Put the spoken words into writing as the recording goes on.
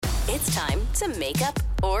It's time to make up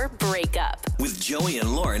or break up with Joey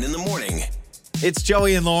and Lauren in the morning. It's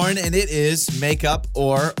Joey and Lauren, and it is Makeup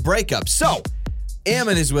or Breakup. So,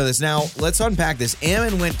 Ammon is with us. Now, let's unpack this.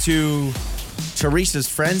 Ammon went to Teresa's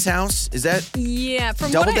friend's house. Is that from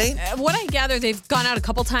double date? What I gather, they've gone out a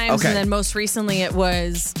couple times, Okay. and then most recently it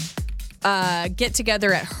was get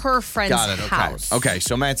together at her friend's house. Okay,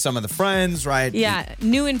 so met some of the friends, right? Yeah,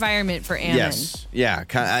 new environment for Ammon. Yes. Yeah.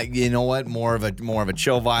 You know what? More of a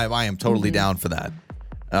chill vibe. I am totally down for that.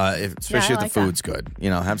 Especially if the food's good.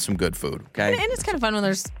 You know, have some good food. Okay. And it's kind of fun when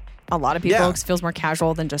there's a lot of people. Yeah. It feels more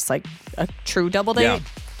casual than just like a true double date.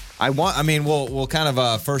 Yeah. We'll kind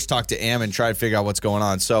of first talk to Ammon, try to figure out what's going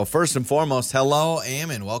on. So first and foremost, hello,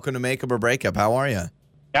 Ammon. Welcome to Makeup or Breakup. How are you?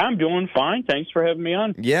 I'm doing fine. Thanks for having me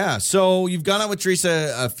on. Yeah. So you've gone out with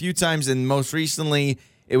Teresa a few times, and most recently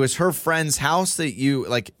it was her friend's house that you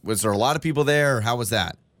like. Was there a lot of people there, or how was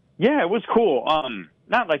that? Yeah, it was cool.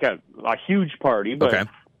 Not like a huge party, but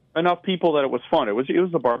enough people that it was fun. It was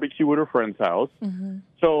a barbecue at her friend's house. Mm-hmm.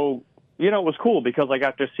 So, it was cool because I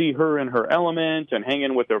got to see her in her element and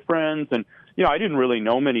hanging with her friends. And, I didn't really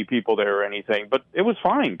know many people there or anything, but it was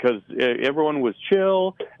fine because everyone was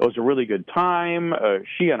chill. It was a really good time.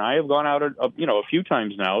 She and I have gone out, a few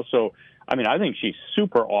times now. So, I think she's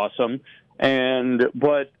super awesome.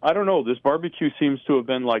 But I don't know, this barbecue seems to have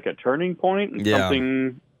been like a turning point, and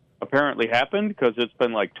something apparently happened because it's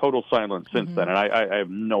been like total silence since then, and I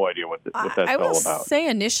have no idea what that's all about. I will say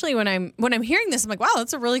initially when I'm hearing this, I'm like, wow,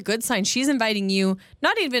 that's a really good sign. She's inviting you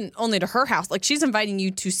not even only to her house, like she's inviting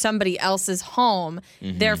you to somebody else's home.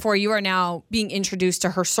 Mm-hmm. Therefore, you are now being introduced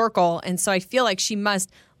to her circle, and so I feel like she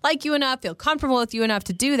must like you enough, feel comfortable with you enough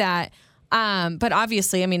to do that. But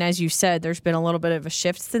obviously, as you said, there's been a little bit of a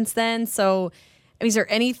shift since then. So, is there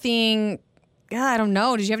anything? Yeah, I don't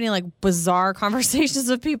know. Did you have any bizarre conversations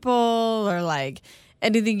with people or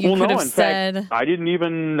anything you could have said? Fact, I didn't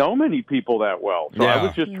even know many people that well. So I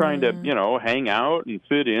was just trying to, hang out and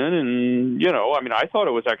fit in. And, I thought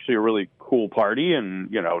it was actually a really cool party. And,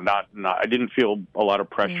 not I didn't feel a lot of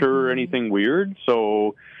pressure or anything weird.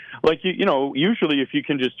 So, usually if you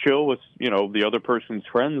can just chill with, the other person's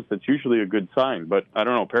friends, that's usually a good sign. But I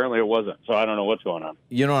don't know. Apparently it wasn't. So I don't know what's going on.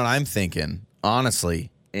 You know what I'm thinking?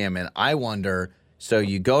 Honestly, Ammon, I wonder, so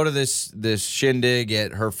you go to this shindig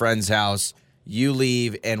at her friend's house, you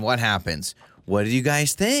leave, and what happens? What do you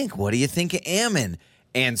guys think? What do you think of Ammon?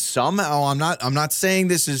 And somehow, I'm not saying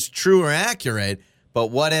this is true or accurate, but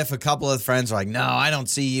what if a couple of friends are like, no, I don't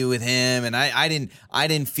see you with him, and I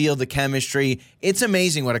didn't feel the chemistry. It's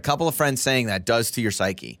amazing what a couple of friends saying that does to your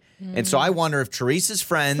psyche. And so I wonder if Teresa's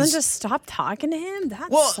friends... Then just stop talking to him?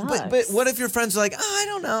 That sucks. But what if your friends are like, oh, I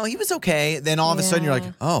don't know, he was okay. Then all of a sudden you're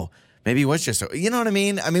like, oh, maybe he was just... You know what I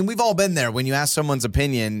mean? We've all been there. When you ask someone's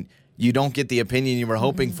opinion, you don't get the opinion you were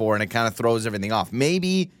hoping for, and it kind of throws everything off.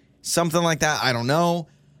 Maybe something like that. I don't know.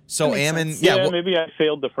 So, Ammon... maybe I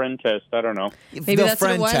failed the friend test. I don't know. Maybe that's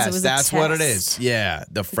friend what it was. test. It was that's what it is. Yeah,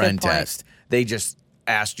 the friend test. They just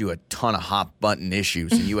asked you a ton of hot button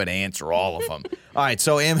issues, and you had to answer all of them. All right,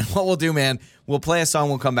 so Ammon, what we'll do, man, we'll play a song,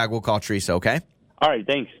 we'll come back, we'll call Teresa, okay? All right,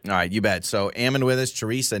 thanks. All right, you bet. So Ammon with us,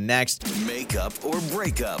 Teresa next. Makeup or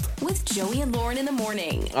breakup with Joey and Lauren in the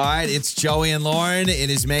morning. All right, it's Joey and Lauren. It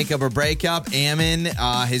is Makeup or Breakup. Ammon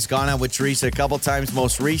has gone out with Teresa a couple times.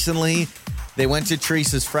 Most recently, they went to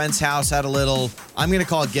Teresa's friend's house, had a little, I'm going to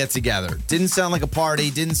call it get-together. Didn't sound like a party,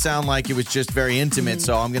 didn't sound like it was just very intimate,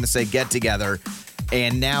 so I'm going to say get-together.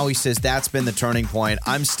 And now he says that's been the turning point.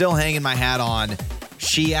 I'm still hanging my hat on.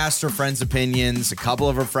 She asked her friends' opinions. A couple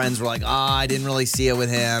of her friends were like, I didn't really see it with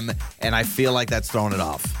him. And I feel like that's thrown it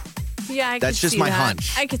off. Yeah, that's just my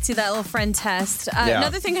hunch. I could see that little friend test.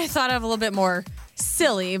 Another thing I thought of a little bit more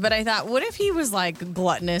silly, but I thought, what if he was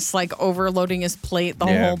gluttonous, overloading his plate the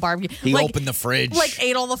whole barbecue? He opened the fridge,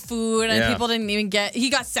 ate all the food, and people didn't even get. He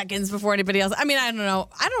got seconds before anybody else. I don't know.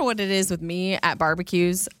 I don't know what it is with me at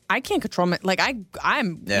barbecues. I can't control my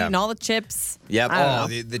I'm eating all the chips. Yep.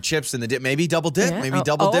 The chips and the dip. Maybe double dip. Yeah. Maybe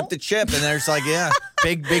double dip the chip, and there's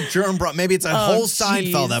big germ. Maybe it's a whole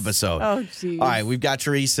Seinfeld episode. Oh, geez. All right, we've got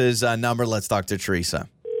Teresa's number. Let's talk to Teresa.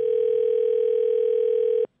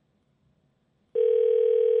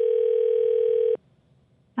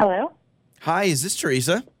 Hello? Hi, is this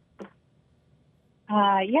Teresa?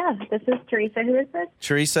 Yeah, this is Teresa. Who is this?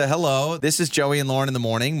 Teresa, hello. This is Joey and Lauren in the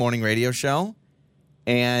morning radio show.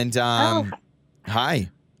 And, hi. Hi.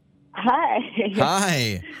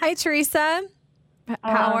 Hi, Teresa.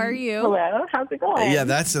 How are you? Hello. How's it going? Yeah,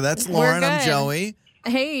 that's Lauren. I'm Joey.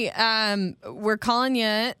 Hey, we're calling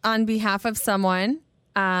you on behalf of someone.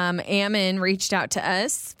 Ammon reached out to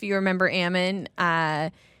us. If you remember Ammon,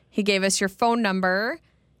 he gave us your phone number.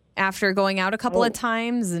 after going out a couple of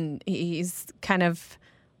times, and he's kind of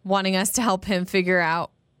wanting us to help him figure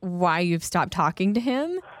out why you've stopped talking to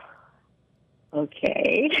him.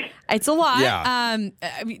 Okay. It's a lot. Yeah.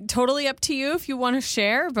 I mean, totally up to you if you want to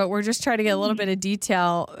share, but we're just trying to get a little bit of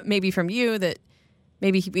detail maybe from you that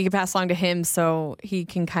maybe we can pass along to him so he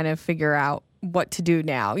can kind of figure out what to do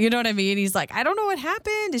now. You know what I mean? He's like, I don't know what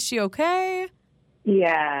happened. Is she okay?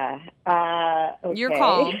 Yeah. Okay. Your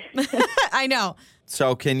call. I know.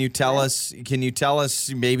 So can you tell us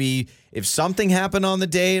maybe if something happened on the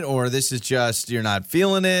date, or this is just you're not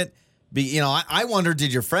feeling it? I wonder,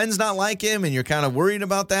 did your friends not like him and you're kind of worried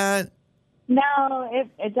about that? No,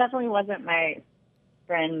 it definitely wasn't my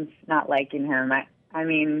friends not liking him. I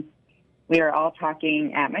mean, we were all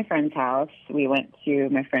talking at my friend's house. We went to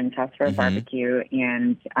my friend's house for a barbecue,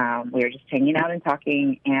 and we were just hanging out and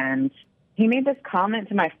talking, and he made this comment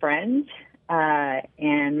to my friend,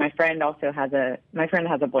 and my friend has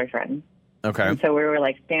a boyfriend. Okay. And so we were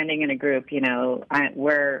like standing in a group,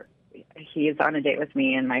 he's on a date with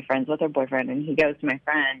me and my friend's with her boyfriend, and he goes to my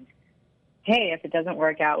friend, hey, if it doesn't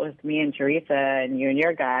work out with me and Teresa and you and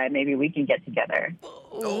your guy, maybe we can get together.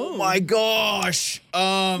 Oh my gosh.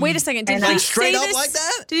 Wait a second. Did like he straight say up this, like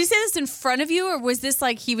that? Did he say this in front of you, or was this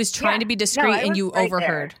like he was trying to be discreet No, it and was you right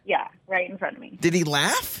overheard? there. Yeah, right in front of me. Did he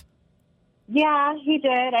laugh? Yeah, he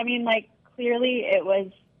did. I mean, like, clearly it was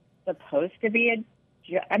supposed to be a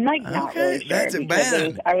I'm like not really sure. That's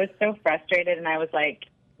because I was so frustrated, and I was like,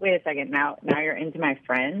 wait a second, now you're into my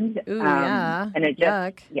friend. Ooh, yeah. And it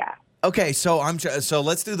just, yeah. Okay, so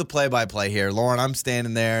let's do the play-by-play here. Lauren, I'm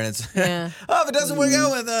standing there, and it's, Yeah. if it doesn't work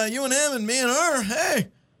out with you and him and me and her, hey,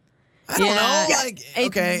 I don't know. Like,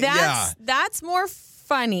 okay, That's more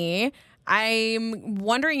funny. I'm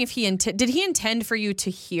wondering if did he intend for you to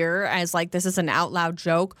hear as like this is an out loud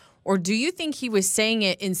joke, or do you think he was saying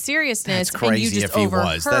it in seriousness That's crazy and you just if he overheard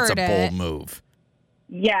was. That's a bold it? move.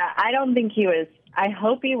 Yeah, I don't think he was. I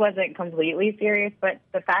hope he wasn't completely serious, but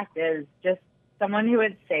the fact is, just someone who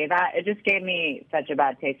would say that, it just gave me such a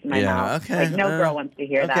bad taste in my mouth. Okay. Like, no girl wants to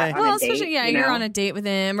hear that on Well, a date. especially, you're on a date with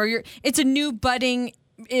him, or it's a new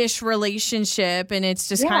budding-ish relationship, and it's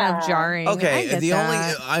just kind of jarring. Okay,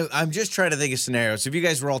 I I'm just trying to think of scenarios. If you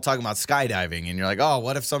guys were all talking about skydiving, and you're like, oh,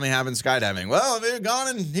 what if something happened skydiving? Well, if they're gone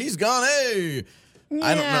and he's gone, hey. Yeah,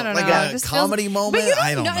 I don't know. Like a comedy moment? But you don't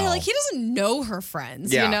I don't know. Like, he doesn't know her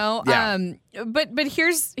friends, Yeah, you know? yeah. But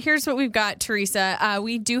here's what we've got, Teresa.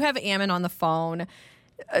 We do have Ammon on the phone.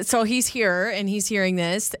 So he's here, and he's hearing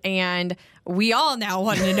this, and we all now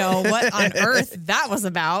want to know what on earth that was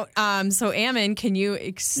about. So, Ammon, can you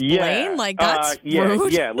explain? Like, that's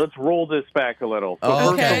rude. Yeah, let's roll this back a little.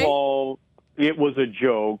 So first of all, it was a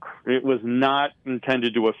joke. It was not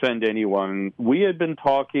intended to offend anyone. We had been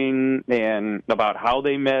talking and about how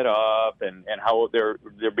they met up and how their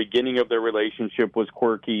beginning of their relationship was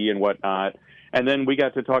quirky and whatnot. And then we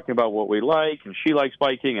got to talking about what we like, and she likes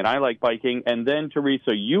biking, and I like biking. And then,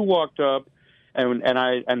 Teresa, you walked up, and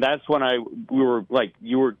that's when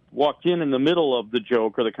you were walked in the middle of the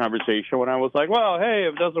joke or the conversation when I was like, well, hey,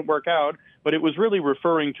 if it doesn't work out. But it was really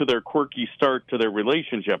referring to their quirky start to their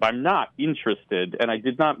relationship. I'm not interested, and I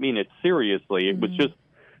did not mean it seriously. It was just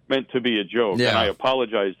meant to be a joke, and I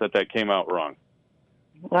apologize that came out wrong.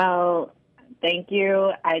 Well, thank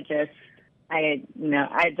you. It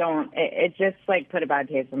just like put a bad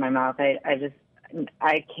taste in my mouth.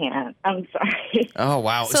 I can't. I'm sorry. Oh,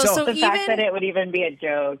 wow. So the fact that it would even be a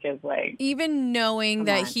joke is like, even knowing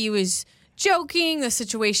that he was joking, the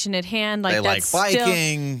situation at hand, like they that's like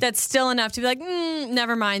biking. That's still enough to be like,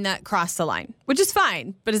 never mind, that crossed the line, which is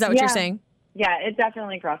fine. But is that what you're saying? Yeah, it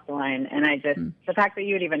definitely crossed the line. And I just, the fact that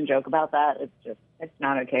you would even joke about that, it's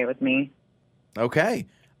not okay with me. Okay.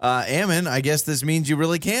 Ammon, I guess this means you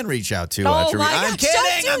really can reach out to my Teresa. gosh, I'm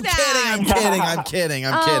kidding.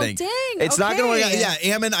 I'm kidding. Dang. It's not going to work out.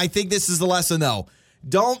 Yeah, Ammon, I think this is the lesson, though.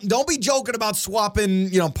 Don't be joking about swapping,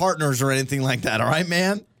 partners or anything like that. All right,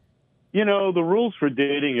 man? The rules for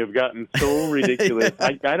dating have gotten so ridiculous.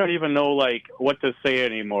 I don't even know, what to say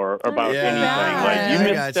anymore about anything.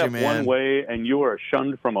 You misstep one way, and you are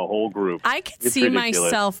shunned from a whole group. I could see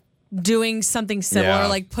myself doing something similar,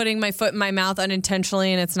 like putting my foot in my mouth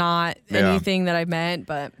unintentionally, and it's not anything that I meant.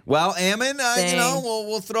 But Ammon,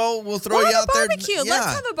 we'll throw you out there. Barbecue.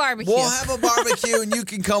 Let's have a barbecue. We'll have a barbecue, and you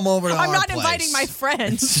can come over to our place. I'm not inviting my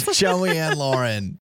friends. Joey and Lauren.